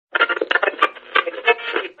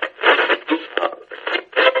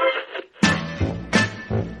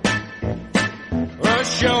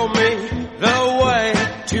show me the way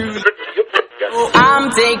to...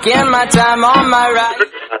 I'm taking my time on my ride.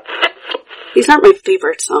 These aren't my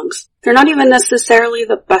favorite songs. They're not even necessarily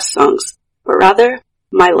the best songs, but rather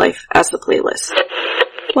my life as a playlist.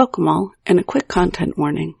 Welcome all, and a quick content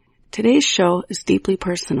warning. Today's show is deeply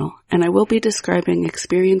personal, and I will be describing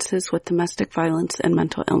experiences with domestic violence and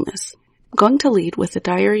mental illness. I'm going to lead with a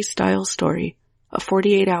diary-style story of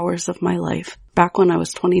 48 hours of my life back when I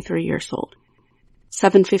was 23 years old.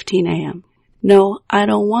 7:15 a.m. No, I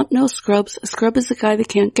don't want no scrubs. A scrub is a guy that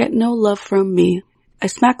can't get no love from me. I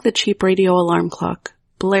smacked the cheap radio alarm clock,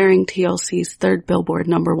 blaring TLC's third Billboard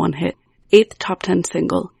 #1 hit, 8th top 10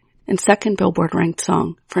 single, and second Billboard ranked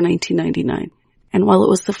song for 1999. And while it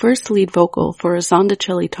was the first lead vocal for Azonda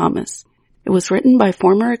Chili Thomas, it was written by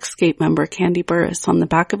former Escape member Candy Burris on the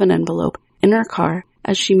back of an envelope in her car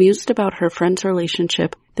as she mused about her friend's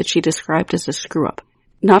relationship that she described as a screw-up.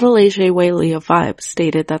 Nadaleje Whaley of Vibe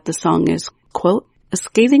stated that the song is, quote, a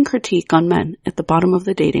scathing critique on men at the bottom of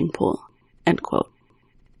the dating pool, end quote.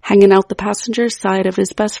 Hanging out the passenger's side of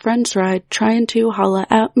his best friend's ride, trying to holla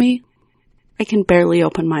at me. I can barely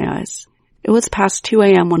open my eyes. It was past 2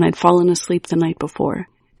 a.m. when I'd fallen asleep the night before.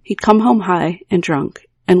 He'd come home high and drunk,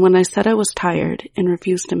 and when I said I was tired and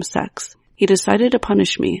refused him sex, he decided to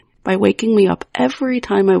punish me by waking me up every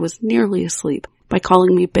time I was nearly asleep by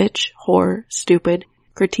calling me bitch, whore, stupid,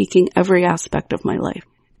 critiquing every aspect of my life.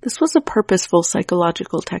 This was a purposeful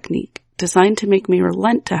psychological technique designed to make me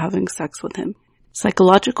relent to having sex with him.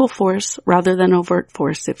 Psychological force rather than overt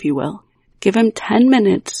force, if you will. Give him 10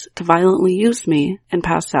 minutes to violently use me and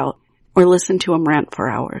pass out, or listen to him rant for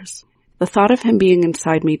hours. The thought of him being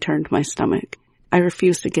inside me turned my stomach. I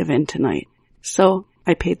refused to give in tonight. So,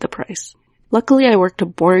 I paid the price. Luckily, I worked a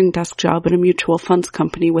boring desk job at a mutual funds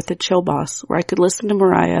company with a chill boss where I could listen to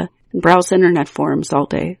Mariah and browse internet forums all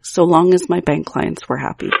day, so long as my bank clients were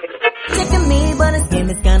happy. Checking me, but his game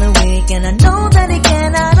is kinda weak, and I know that he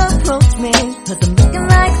cannot approach me. Cause I'm looking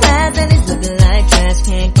like class and he's looking like trash.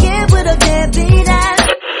 Can't get with a deadbeat ass.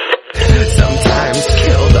 Sometimes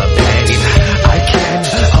kill the pain. I can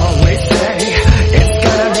always say it's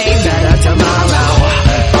gonna be better tomorrow.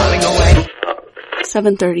 Falling away.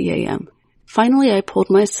 7:30 a.m. Finally, I pulled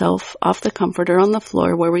myself off the comforter on the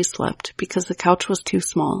floor where we slept because the couch was too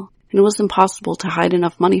small, and it was impossible to hide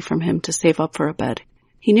enough money from him to save up for a bed.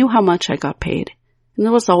 He knew how much I got paid, and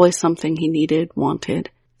there was always something he needed, wanted.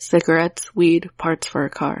 Cigarettes, weed, parts for a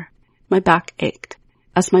car. My back ached.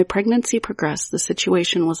 As my pregnancy progressed, the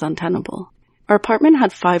situation was untenable. Our apartment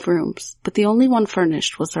had 5 rooms, but the only one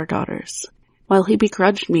furnished was our daughter's. While he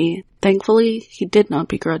begrudged me, thankfully he did not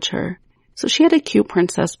begrudge her. So she had a cute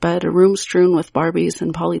princess bed, a room strewn with Barbies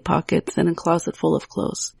and Polly Pockets, and a closet full of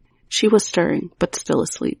clothes. She was stirring, but still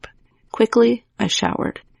asleep. Quickly, I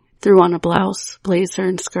showered. Threw on a blouse, blazer,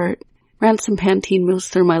 and skirt. Ran some Pantene mousse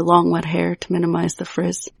through my long wet hair to minimize the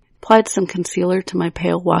frizz. Applied some concealer to my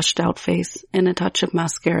pale, washed-out face and a touch of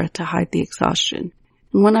mascara to hide the exhaustion.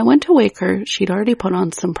 And when I went to wake her, she'd already put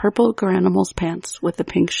on some purple Garanimals pants with a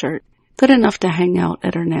pink shirt, good enough to hang out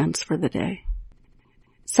at her nan's for the day.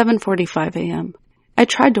 7:45 a.m. I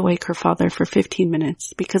tried to wake her father for 15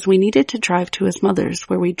 minutes because we needed to drive to his mother's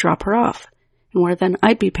where we'd drop her off, and where then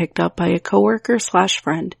I'd be picked up by a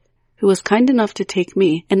coworker/friend who was kind enough to take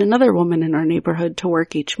me and another woman in our neighborhood to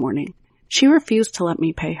work each morning. She refused to let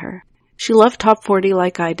me pay her. She loved Top 40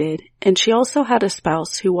 like I did, and she also had a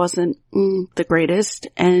spouse who wasn't, the greatest,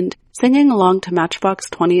 and singing along to Matchbox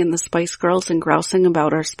 20 and the Spice Girls and grousing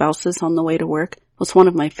about our spouses on the way to work was one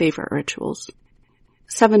of my favorite rituals.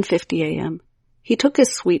 7:50 a.m. He took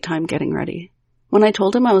his sweet time getting ready. When I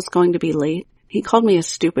told him I was going to be late, he called me a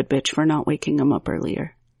stupid bitch for not waking him up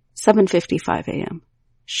earlier. 7:55 a.m.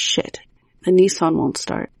 Shit. The Nissan won't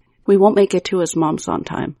start. We won't make it to his mom's on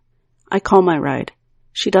time. I call my ride.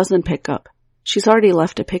 She doesn't pick up. She's already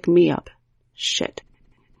left to pick me up. Shit.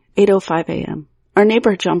 8:05 a.m. Our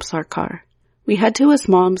neighbor jumps our car. We head to his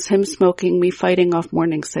mom's, him smoking, me fighting off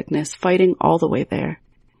morning sickness, fighting all the way there.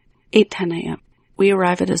 8:10 a.m. We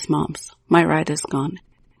arrive at his mom's. My ride is gone.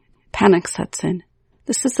 Panic sets in.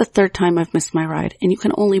 This is the 3rd time I've missed my ride, and you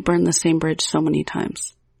can only burn the same bridge so many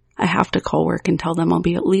times. I have to call work and tell them I'll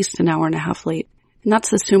be at least an hour and a half late, and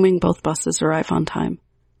that's assuming both buses arrive on time.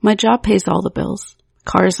 My job pays all the bills.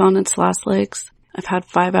 Car's on its last legs. I've had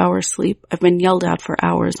 5 hours sleep. I've been yelled at for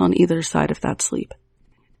hours on either side of that sleep.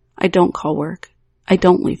 I don't call work. I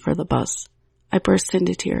don't leave for the bus. I burst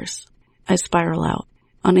into tears. I spiral out,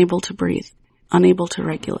 unable to breathe, unable to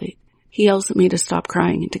regulate. He yells at me to stop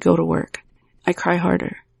crying and to go to work. I cry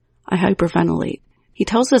harder. I hyperventilate. He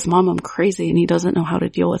tells his mom I'm crazy and he doesn't know how to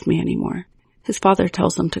deal with me anymore. His father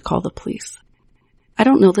tells him to call the police. I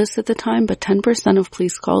don't know this at the time, but 10% of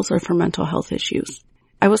police calls are for mental health issues.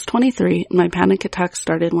 I was 23 and my panic attacks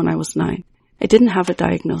started when I was 9. I didn't have a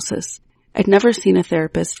diagnosis. I'd never seen a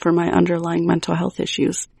therapist for my underlying mental health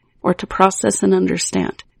issues, or to process and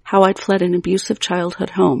understand how I'd fled an abusive childhood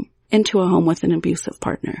home into a home with an abusive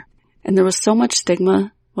partner. And there was so much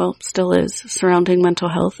stigma, well, still is, surrounding mental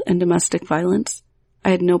health and domestic violence. I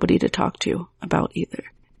had nobody to talk to about either.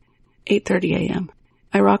 8:30 a.m.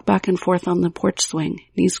 I rock back and forth on the porch swing,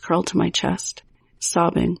 knees curled to my chest,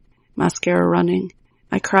 sobbing, mascara running.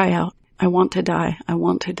 I cry out, I want to die, I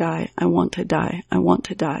want to die, I want to die, I want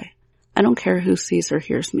to die. I don't care who sees or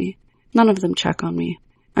hears me. None of them check on me.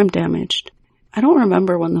 I'm damaged. I don't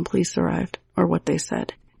remember when the police arrived or what they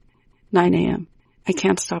said. 9 a.m. I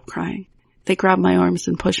can't stop crying. They grab my arms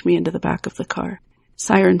and push me into the back of the car.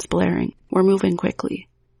 Sirens blaring. We're moving quickly.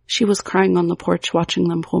 She was crying on the porch watching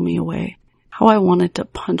them pull me away. How I wanted to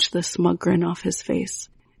punch the smug grin off his face.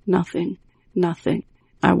 Nothing.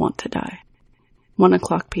 I want to die.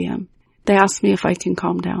 1:00 p.m. They ask me if I can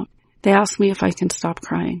calm down. They ask me if I can stop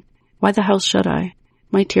crying. Why the hell should I?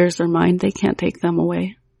 My tears are mine. They can't take them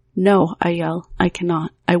away. No, I yell. I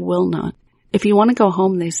cannot. I will not. If you want to go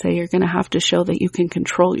home, they say, you're going to have to show that you can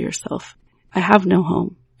control yourself. I have no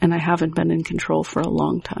home, and I haven't been in control for a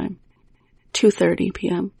long time. 2:30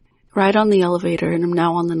 p.m. Ride on the elevator, and I'm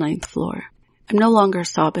now on the 9th floor. I'm no longer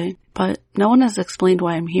sobbing, but no one has explained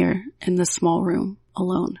why I'm here in this small room,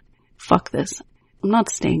 alone. Fuck this. I'm not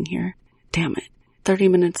staying here. Damn it. 30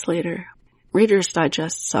 minutes later. Reader's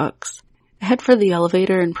Digest sucks. I head for the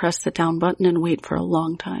elevator and press the down button and wait for a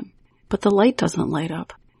long time. But the light doesn't light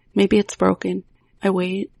up. Maybe it's broken. I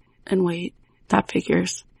wait and wait. That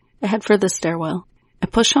figures. I head for the stairwell. I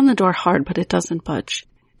push on the door hard, but it doesn't budge.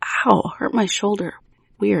 Ow, hurt my shoulder.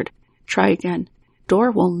 Weird. Try again.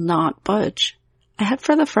 Door will not budge. I head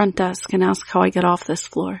for the front desk and ask how I get off this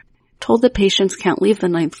floor. Told that patients can't leave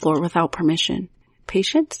the 9th floor without permission.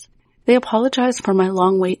 Patients? They apologize for my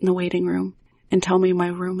long wait in the waiting room and tell me my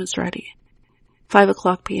room is ready.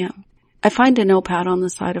 5:00 p.m. I find a notepad on the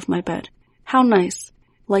side of my bed. How nice.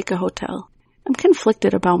 Like a hotel. I'm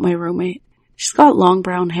conflicted about my roommate. She's got long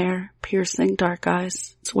brown hair, piercing dark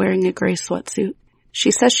eyes, is wearing a gray sweatsuit.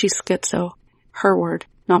 She says she's schizo. Her word,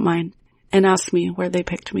 not mine. And asks me where they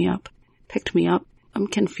picked me up. Picked me up? I'm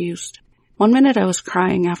confused. One minute I was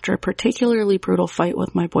crying after a particularly brutal fight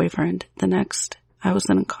with my boyfriend. The next, I was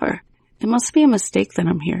in a car. It must be a mistake that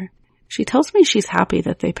I'm here. She tells me she's happy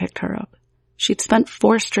that they picked her up. She'd spent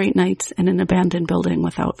 4 straight nights in an abandoned building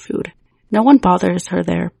without food. No one bothers her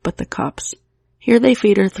there but the cops. Here they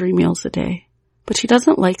feed her 3 meals a day. But she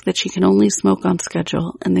doesn't like that she can only smoke on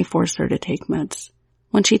schedule and they force her to take meds.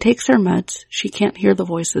 When she takes her meds, she can't hear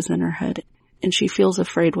the voices in her head, and she feels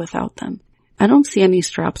afraid without them. I don't see any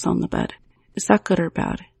straps on the bed. Is that good or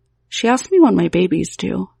bad? She asked me when my baby's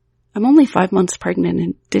due. I'm only 5 months pregnant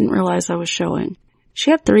and didn't realize I was showing.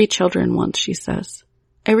 She had 3 children once, she says.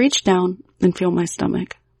 I reach down and feel my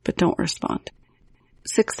stomach, but don't respond.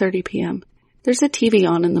 6:30 p.m. There's a TV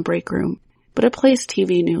on in the break room, but it plays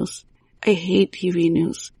TV news. I hate TV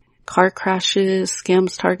news. Car crashes,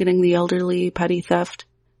 scams targeting the elderly, petty theft.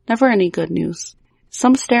 Never any good news.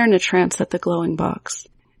 Some stare in a trance at the glowing box.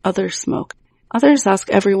 Others smoke. Others ask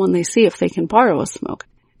everyone they see if they can borrow a smoke.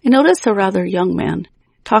 I notice a rather young man,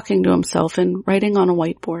 talking to himself and writing on a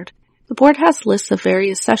whiteboard. The board has lists of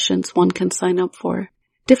various sessions one can sign up for.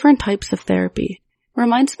 Different types of therapy.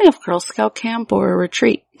 Reminds me of Girl Scout camp or a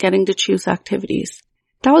retreat, getting to choose activities.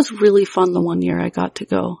 That was really fun the one year I got to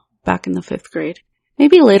go, back in the 5th grade.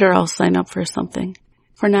 Maybe later I'll sign up for something.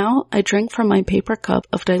 For now, I drink from my paper cup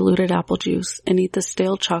of diluted apple juice and eat the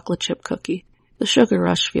stale chocolate chip cookie. The sugar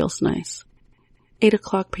rush feels nice.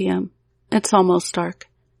 8:00 p.m. It's almost dark.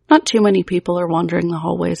 Not too many people are wandering the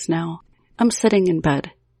hallways now. I'm sitting in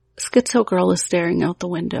bed. Schizo girl is staring out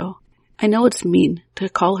the window. I know it's mean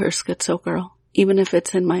to call her Schizo girl, even if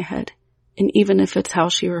it's in my head, and even if it's how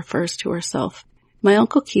she refers to herself. My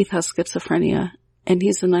Uncle Keith has schizophrenia, and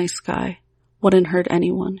he's a nice guy. Wouldn't hurt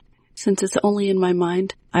anyone. Since it's only in my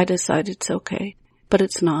mind, I decide it's okay. But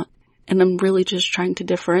it's not, and I'm really just trying to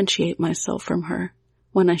differentiate myself from her,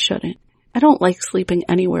 when I shouldn't. I don't like sleeping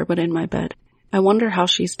anywhere but in my bed. I wonder how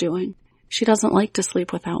she's doing. She doesn't like to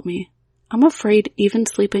sleep without me. I'm afraid even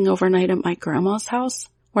sleeping overnight at my grandma's house,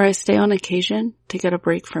 where I stay on occasion, to get a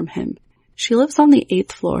break from him. She lives on the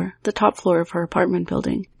 8th floor, the top floor of her apartment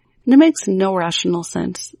building, and it makes no rational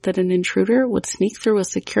sense that an intruder would sneak through a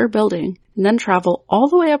secure building and then travel all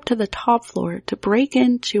the way up to the top floor to break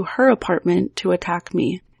into her apartment to attack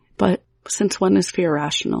me. But since when is fear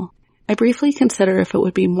rational? I briefly consider if it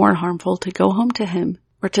would be more harmful to go home to him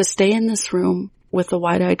or to stay in this room with the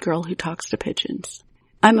wide-eyed girl who talks to pigeons.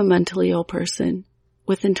 I'm a mentally ill person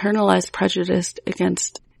with internalized prejudice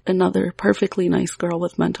against another perfectly nice girl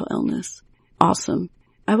with mental illness. Awesome.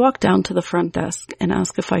 I walk down to the front desk and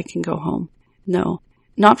ask if I can go home. No,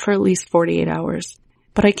 not for at least 48 hours,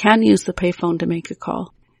 but I can use the payphone to make a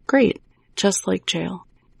call. Great, just like jail.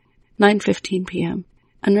 9:15 p.m.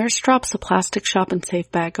 A nurse drops a plastic shop and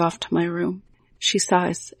safe bag off to my room. She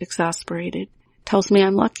sighs, exasperated, tells me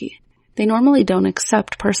I'm lucky. They normally don't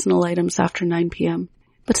accept personal items after 9 p.m.,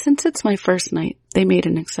 but since it's my first night, they made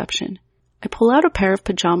an exception. I pull out a pair of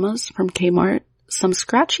pajamas from Kmart, some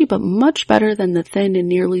scratchy but much better than the thin and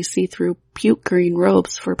nearly see-through puke green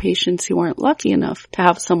robes for patients who aren't lucky enough to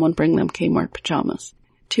have someone bring them Kmart pajamas.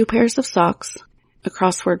 2 pairs of socks, a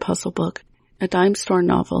crossword puzzle book, a dime store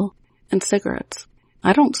novel, and cigarettes.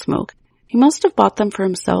 I don't smoke. He must have bought them for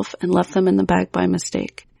himself and left them in the bag by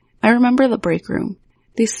mistake. I remember the break room.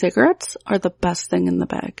 These cigarettes are the best thing in the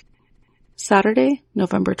bag. Saturday,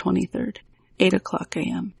 November 23rd, 8 o'clock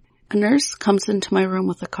a.m. A nurse comes into my room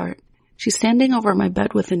with a cart. She's standing over my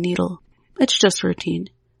bed with a needle. It's just routine.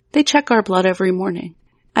 They check our blood every morning.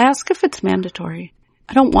 I ask if it's mandatory.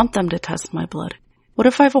 I don't want them to test my blood. What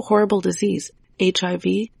if I have a horrible disease? HIV?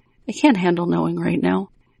 I can't handle knowing right now.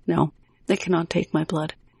 No, they cannot take my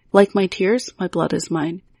blood. Like my tears, my blood is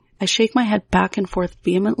mine. I shake my head back and forth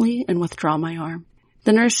vehemently and withdraw my arm.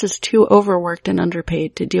 The nurse is too overworked and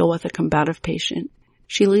underpaid to deal with a combative patient.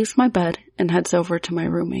 She leaves my bed and heads over to my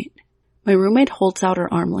roommate. My roommate holds out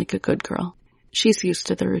her arm like a good girl. She's used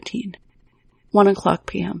to the routine. 1 o'clock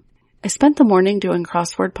p.m. I spent the morning doing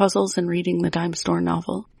crossword puzzles and reading the dime store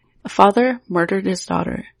novel. A father murdered his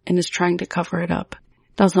daughter and is trying to cover it up.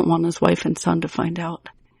 Doesn't want his wife and son to find out.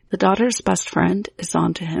 The daughter's best friend is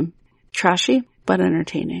on to him. Trashy, but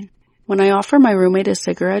entertaining. When I offer my roommate a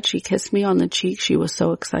cigarette, she kissed me on the cheek. She was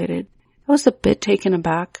so excited. I was a bit taken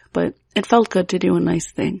aback, but it felt good to do a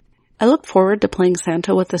nice thing. I look forward to playing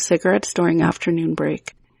Santa with the cigarettes during afternoon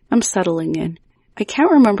break. I'm settling in. I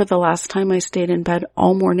can't remember the last time I stayed in bed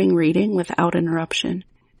all morning reading without interruption.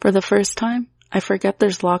 For the first time, I forget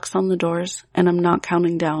there's locks on the doors, and I'm not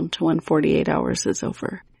counting down to when 48 hours is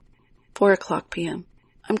over. 4 o'clock p.m.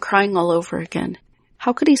 I'm crying all over again.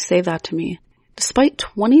 How could he say that to me? Despite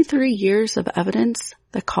 23 years of evidence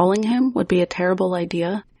that calling him would be a terrible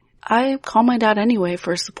idea, I call my dad anyway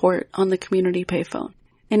for support on the community payphone.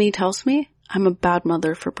 And he tells me I'm a bad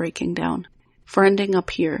mother for breaking down, for ending up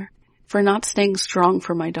here, for not staying strong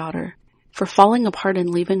for my daughter, for falling apart and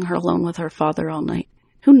leaving her alone with her father all night.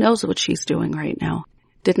 Who knows what she's doing right now?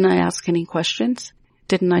 Didn't I ask any questions?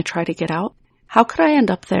 Didn't I try to get out? How could I end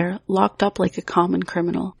up there, locked up like a common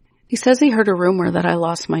criminal? He says he heard a rumor that I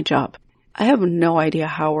lost my job. I have no idea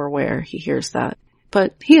how or where he hears that,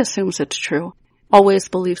 but he assumes it's true. Always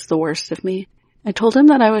believes the worst of me. I told him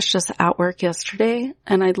that I was just at work yesterday,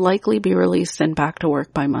 and I'd likely be released and back to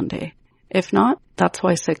work by Monday. If not, that's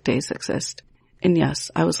why sick days exist. And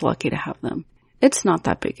yes, I was lucky to have them. It's not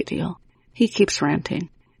that big a deal. He keeps ranting.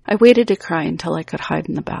 I waited to cry until I could hide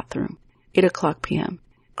in the bathroom. 8 o'clock p.m.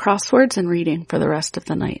 Crosswords and reading for the rest of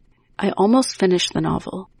the night. I almost finished the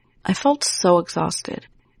novel. I felt so exhausted.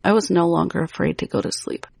 I was no longer afraid to go to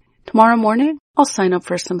sleep. Tomorrow morning, I'll sign up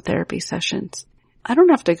for some therapy sessions. I don't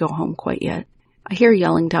have to go home quite yet. I hear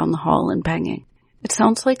yelling down the hall and banging. It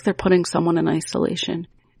sounds like they're putting someone in isolation.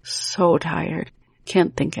 So tired.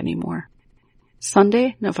 Can't think anymore.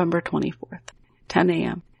 Sunday, November 24th, 10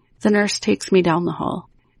 a.m. The nurse takes me down the hall.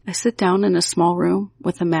 I sit down in a small room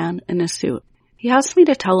with a man in a suit. He asks me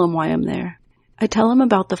to tell him why I'm there. I tell him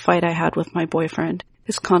about the fight I had with my boyfriend,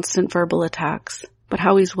 his constant verbal attacks, but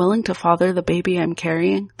how he's willing to father the baby I'm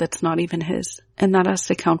carrying that's not even his, and that has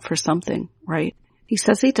to count for something, right? He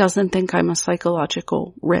says he doesn't think I'm a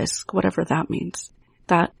psychological risk, whatever that means.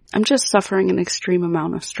 That I'm just suffering an extreme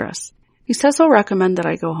amount of stress. He says he'll recommend that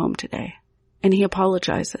I go home today. And he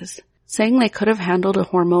apologizes, saying they could have handled a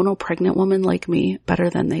hormonal pregnant woman like me better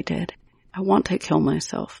than they did. I want to kill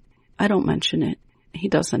myself. I don't mention it. He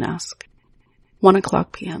doesn't ask. 1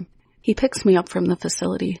 o'clock p.m. He picks me up from the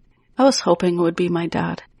facility. I was hoping it would be my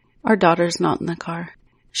dad. Our daughter's not in the car.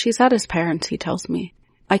 She's at his parents', he tells me.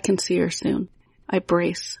 I can see her soon. I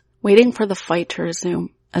brace, waiting for the fight to resume,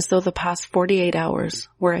 as though the past 48 hours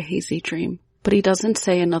were a hazy dream. But he doesn't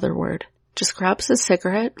say another word, just grabs a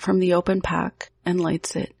cigarette from the open pack and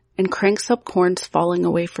lights it, and cranks up Korn's Falling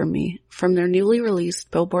Away From Me from their newly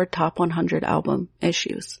released Billboard Top 100 album,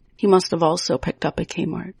 Issues. He must have also picked up at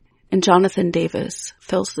Kmart. And Jonathan Davis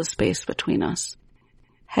fills the space between us.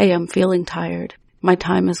 Hey, I'm feeling tired. My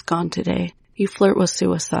time is gone today. You flirt with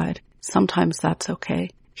suicide. Sometimes that's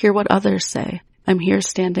okay. Hear what others say. I'm here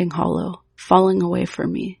standing hollow, falling away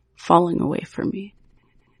from me, falling away from me.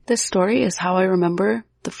 This story is how I remember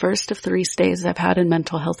the first of 3 stays I've had in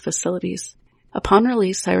mental health facilities. Upon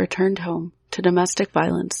release, I returned home to domestic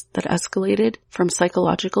violence that escalated from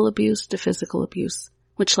psychological abuse to physical abuse,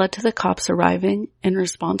 which led to the cops arriving in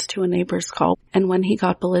response to a neighbor's call, and when he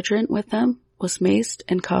got belligerent with them, was maced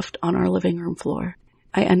and cuffed on our living room floor.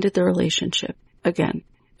 I ended the relationship. Again.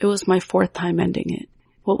 It was my 4th time ending it.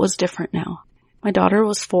 What was different now? My daughter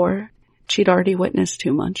was 4. She'd already witnessed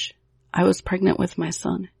too much. I was pregnant with my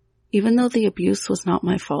son. Even though the abuse was not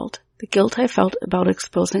my fault, the guilt I felt about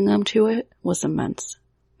exposing them to it was immense.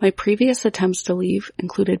 My previous attempts to leave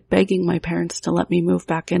included begging my parents to let me move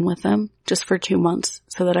back in with them just for 2 months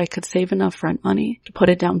so that I could save enough rent money to put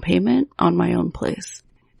a down payment on my own place.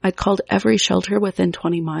 I'd called every shelter within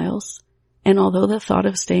 20 miles, and although the thought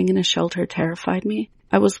of staying in a shelter terrified me,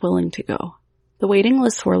 I was willing to go. The waiting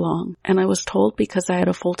lists were long, and I was told because I had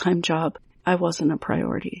a full-time job, I wasn't a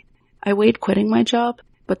priority. I weighed quitting my job,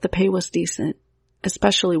 but the pay was decent,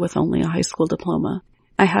 especially with only a high school diploma.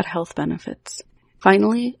 I had health benefits.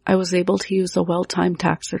 Finally, I was able to use a well-timed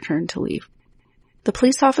tax return to leave. The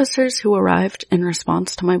police officers who arrived in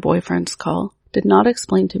response to my boyfriend's call did not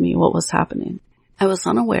explain to me what was happening. I was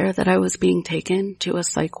unaware that I was being taken to a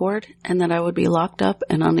psych ward and that I would be locked up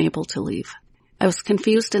and unable to leave. I was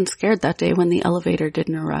confused and scared that day when the elevator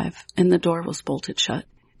didn't arrive and the door was bolted shut.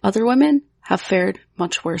 Other women have fared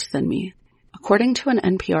much worse than me. According to an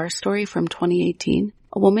NPR story from 2018,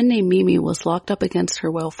 a woman named Mimi was locked up against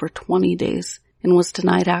her will for 20 days and was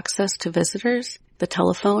denied access to visitors, the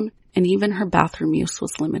telephone, and even her bathroom use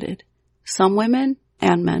was limited. Some women,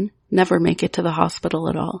 and men, never make it to the hospital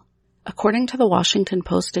at all. According to the Washington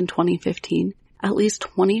Post in 2015, at least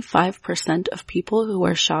 25% of people who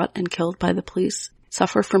are shot and killed by the police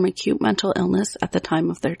suffer from acute mental illness at the time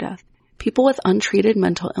of their death. People with untreated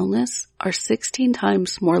mental illness are 16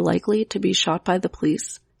 times more likely to be shot by the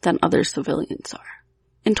police than other civilians are.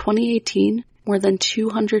 In 2018, more than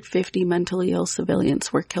 250 mentally ill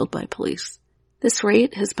civilians were killed by police. This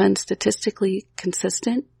rate has been statistically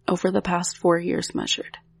consistent over the past 4 years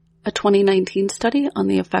measured. A 2019 study on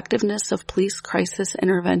the effectiveness of police crisis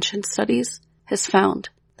intervention studies has found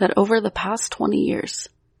that over the past 20 years,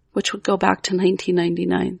 which would go back to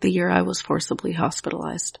 1999, the year I was forcibly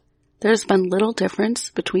hospitalized, there has been little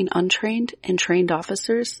difference between untrained and trained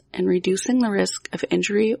officers in reducing the risk of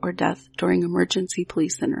injury or death during emergency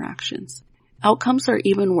police interactions. Outcomes are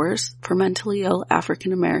even worse for mentally ill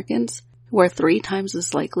African Americans who are 3 times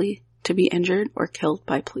as likely to be injured or killed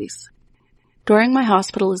by police. During my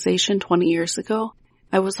hospitalization 20 years ago,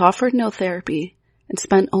 I was offered no therapy and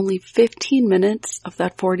spent only 15 minutes of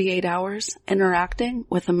that 48 hours interacting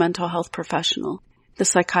with a mental health professional, the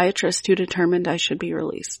psychiatrist who determined I should be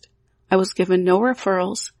released. I was given no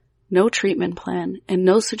referrals, no treatment plan, and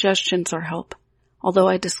no suggestions or help, although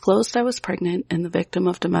I disclosed I was pregnant and the victim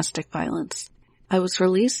of domestic violence. I was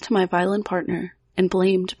released to my violent partner and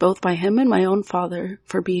blamed both by him and my own father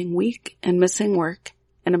for being weak and missing work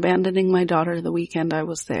and abandoning my daughter the weekend I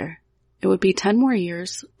was there. It would be 10 more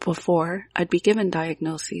years before I'd be given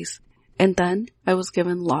diagnoses, and then I was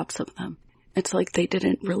given lots of them. It's like they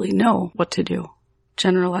didn't really know what to do.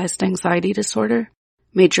 Generalized anxiety disorder,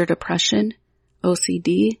 major depression,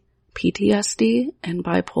 OCD, PTSD, and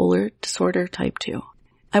bipolar disorder type 2.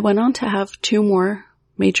 I went on to have 2 more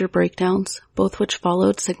major breakdowns, both which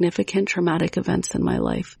followed significant traumatic events in my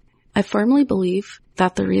life. I firmly believe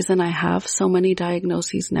that the reason I have so many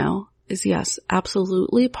diagnoses now is, yes,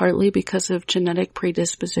 absolutely partly because of genetic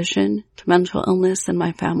predisposition to mental illness in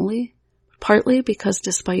my family, partly because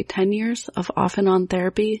despite 10 years of off and on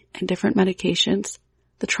therapy and different medications,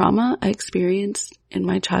 the trauma I experienced in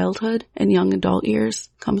my childhood and young adult years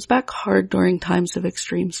comes back hard during times of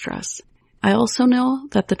extreme stress. I also know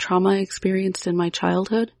that the trauma I experienced in my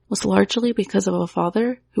childhood was largely because of a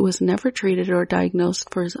father who was never treated or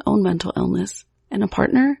diagnosed for his own mental illness, and a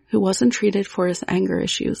partner who wasn't treated for his anger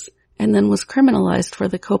issues, and then was criminalized for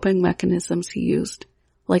the coping mechanisms he used,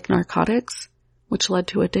 like narcotics, which led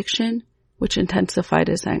to addiction, which intensified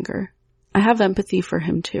his anger. I have empathy for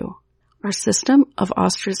him too. Our system of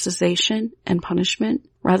ostracization and punishment,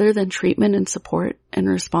 rather than treatment and support in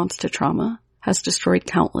response to trauma, has destroyed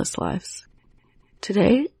countless lives.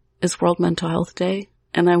 Today is World Mental Health Day,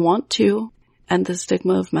 and I want to end the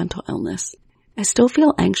stigma of mental illness. I still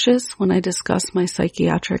feel anxious when I discuss my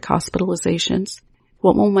psychiatric hospitalizations.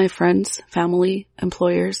 What will my friends, family,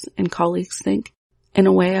 employers, and colleagues think? In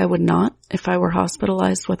a way I would not if I were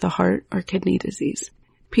hospitalized with a heart or kidney disease.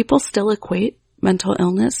 People still equate mental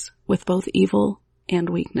illness with both evil and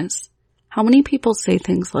weakness. How many people say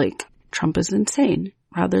things like, Trump is insane,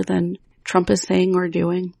 rather than, Trump is saying or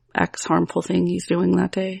doing X harmful thing he's doing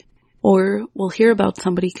that day. Or we'll hear about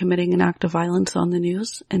somebody committing an act of violence on the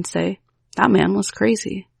news and say, that man was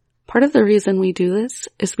crazy. Part of the reason we do this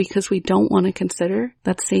is because we don't want to consider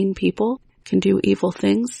that sane people can do evil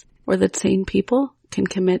things or that sane people can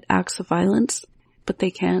commit acts of violence, but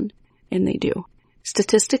they can, and they do.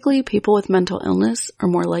 Statistically, people with mental illness are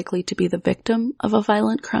more likely to be the victim of a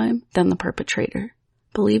violent crime than the perpetrator.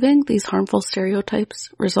 Believing these harmful stereotypes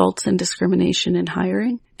results in discrimination in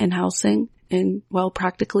hiring and housing in, well,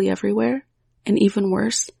 practically everywhere. And even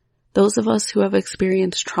worse, those of us who have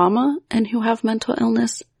experienced trauma and who have mental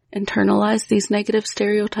illness internalize these negative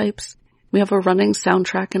stereotypes. We have a running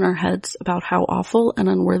soundtrack in our heads about how awful and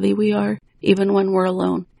unworthy we are, even when we're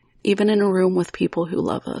alone, even in a room with people who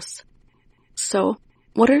love us. So,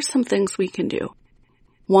 what are some things we can do?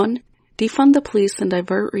 1. Defund the police and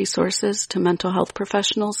divert resources to mental health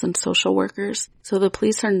professionals and social workers so the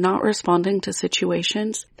police are not responding to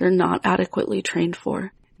situations they're not adequately trained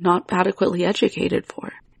for, not adequately educated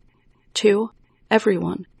for. 2.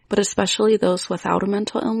 Everyone, but especially those without a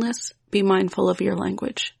mental illness, be mindful of your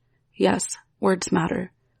language. Yes, words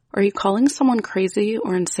matter. Are you calling someone crazy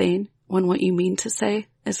or insane when what you mean to say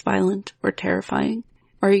is violent or terrifying?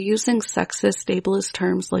 Are you using sexist, ableist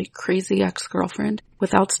terms like crazy ex-girlfriend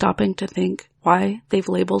without stopping to think why they've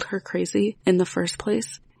labeled her crazy in the first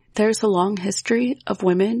place? There's a long history of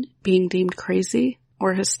women being deemed crazy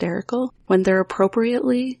or hysterical when they're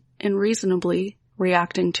appropriately and reasonably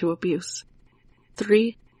reacting to abuse.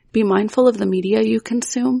 3. Be mindful of the media you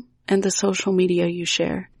consume and the social media you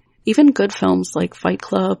share. Even good films like Fight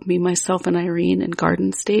Club, Me, Myself, and Irene, and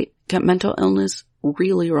Garden State get mental illness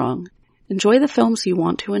really wrong. Enjoy the films you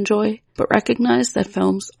want to enjoy, but recognize that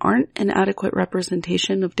films aren't an adequate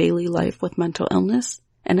representation of daily life with mental illness,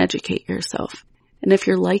 and educate yourself. And if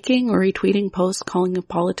you're liking or retweeting posts calling a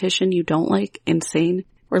politician you don't like insane,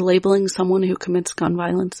 or labeling someone who commits gun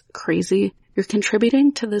violence crazy, you're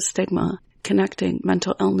contributing to the stigma connecting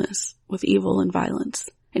mental illness with evil and violence.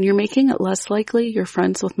 And you're making it less likely your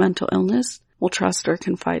friends with mental illness will trust or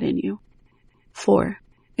confide in you. 4.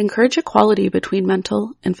 Encourage equality between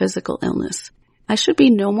mental and physical illness. I should be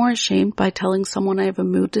no more ashamed by telling someone I have a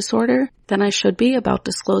mood disorder than I should be about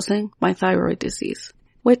disclosing my thyroid disease,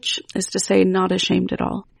 which is to say not ashamed at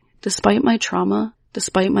all. Despite my trauma,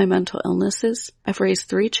 despite my mental illnesses, I've raised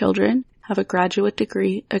 3 children, have a graduate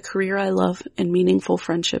degree, a career I love, and meaningful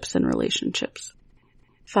friendships and relationships.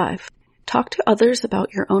 5. Talk to others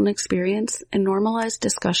about your own experience and normalize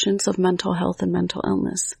discussions of mental health and mental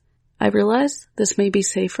illness. I realize this may be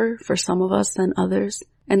safer for some of us than others,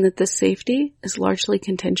 and that this safety is largely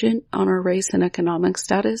contingent on our race and economic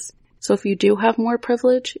status, so if you do have more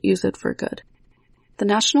privilege, use it for good. The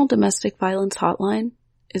National Domestic Violence Hotline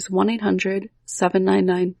is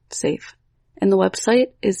 1-800-799-SAFE, and the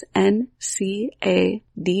website is ncadv.gov.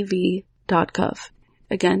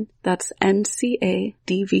 Again, that's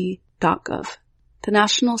ncadv.gov. The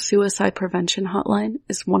National Suicide Prevention Hotline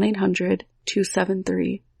is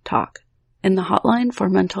 1-800-273-TALK, and the hotline for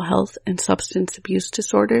mental health and substance abuse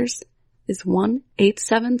disorders is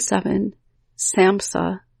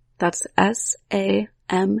 1-877-SAMHSA, that's SAMHSA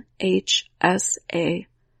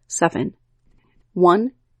 7.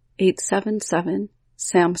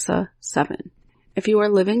 1-877-SAMHSA 7. If you are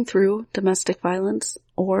living through domestic violence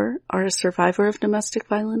or are a survivor of domestic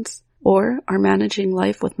violence or are managing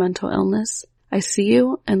life with mental illness, I see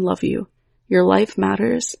you and love you. Your life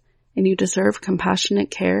matters, and you deserve compassionate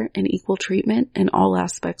care and equal treatment in all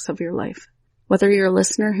aspects of your life. Whether you're a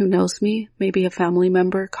listener who knows me, maybe a family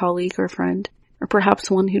member, colleague, or friend, or perhaps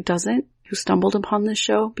one who doesn't, who stumbled upon this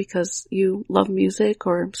show because you love music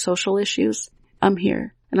or social issues, I'm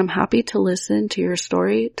here, and I'm happy to listen to your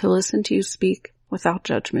story, to listen to you speak without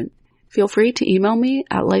judgment. Feel free to email me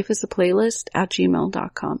at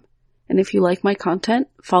lifeisaplaylist@gmail.com. And if you like my content,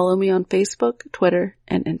 follow me on Facebook, Twitter,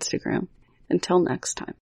 and Instagram. Until next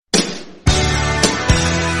time.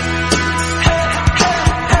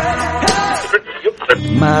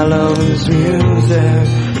 My love is music.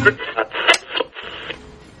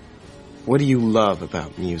 What do you love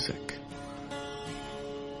about music?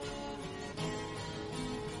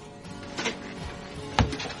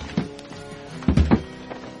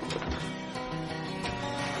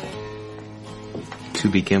 To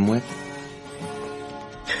begin with,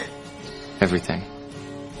 everything.